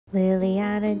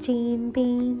Liliana, Jean,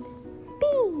 Bean,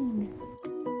 Bean.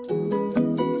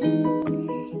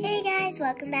 Hey guys,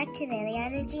 welcome back to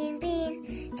Liliana, Jean,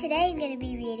 Bean. Today I'm going to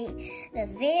be reading The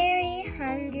Very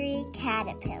Hungry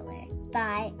Caterpillar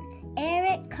by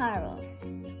Eric Carle.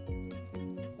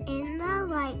 In the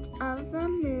light of the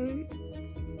moon,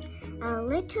 a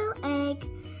little egg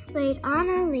laid on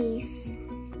a leaf.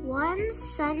 One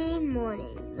sunny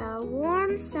morning, the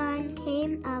warm sun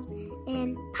came up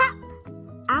and pop!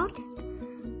 Out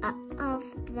of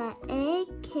the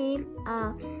egg came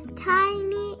a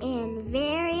tiny and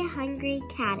very hungry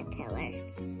caterpillar.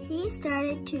 He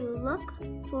started to look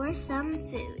for some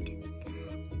food.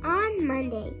 On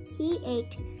Monday, he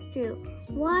ate through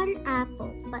one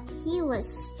apple, but he was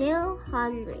still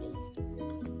hungry.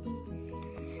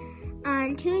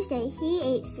 On Tuesday, he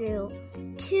ate through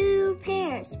 2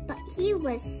 pears, but he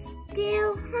was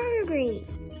still hungry.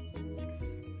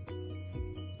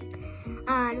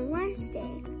 On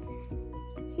Wednesday,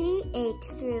 he ate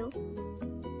through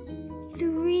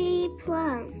 3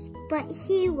 plums, but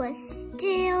he was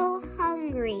still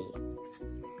hungry.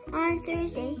 On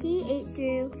Thursday, he ate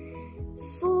through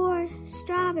 4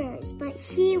 strawberries, but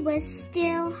he was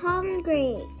still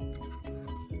hungry.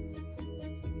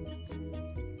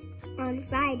 On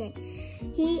Friday,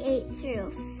 he ate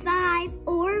through 5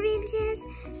 oranges,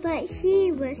 but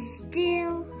he was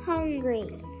still hungry.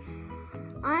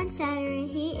 On Saturday,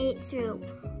 he ate through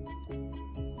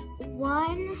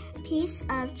 1 piece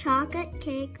of chocolate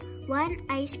cake, 1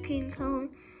 ice cream cone,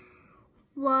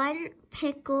 1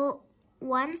 pickle,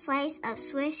 1 slice of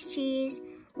Swiss cheese,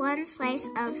 1 slice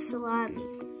of salami,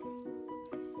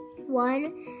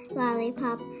 1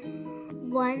 lollipop,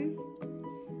 1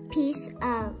 piece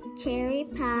of cherry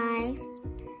pie,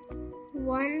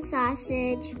 1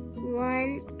 sausage,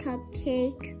 1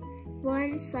 cupcake,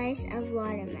 1 slice of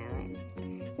watermelon.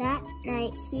 That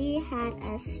night he had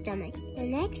a stomach. The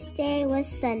next day was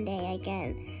Sunday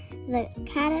again. The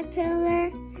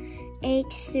caterpillar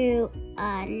ate through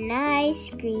a nice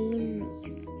green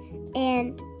leaf.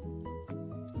 And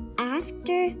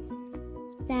after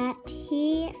that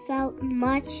he felt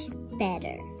much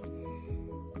better.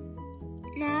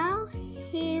 Now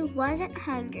he wasn't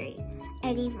hungry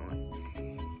anymore.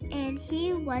 And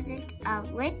he wasn't a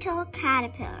little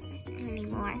caterpillar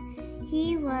anymore.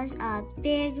 He was a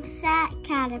big fat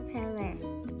caterpillar.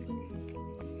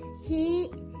 He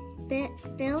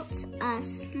built a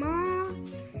small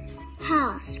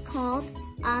house called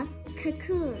a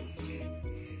cocoon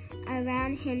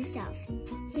around himself.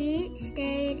 He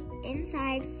stayed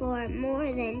inside for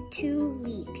more than 2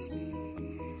 weeks.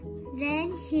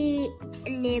 Then he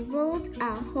nibbled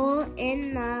a hole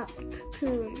in the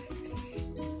cocoon,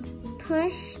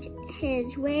 pushed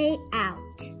his way out.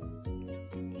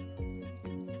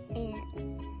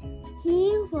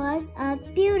 He was a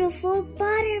beautiful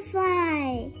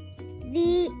butterfly.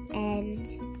 The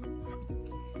end.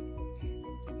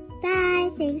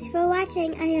 Bye. Thanks for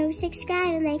watching. I hope you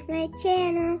subscribe and like my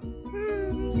channel.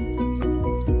 Bye.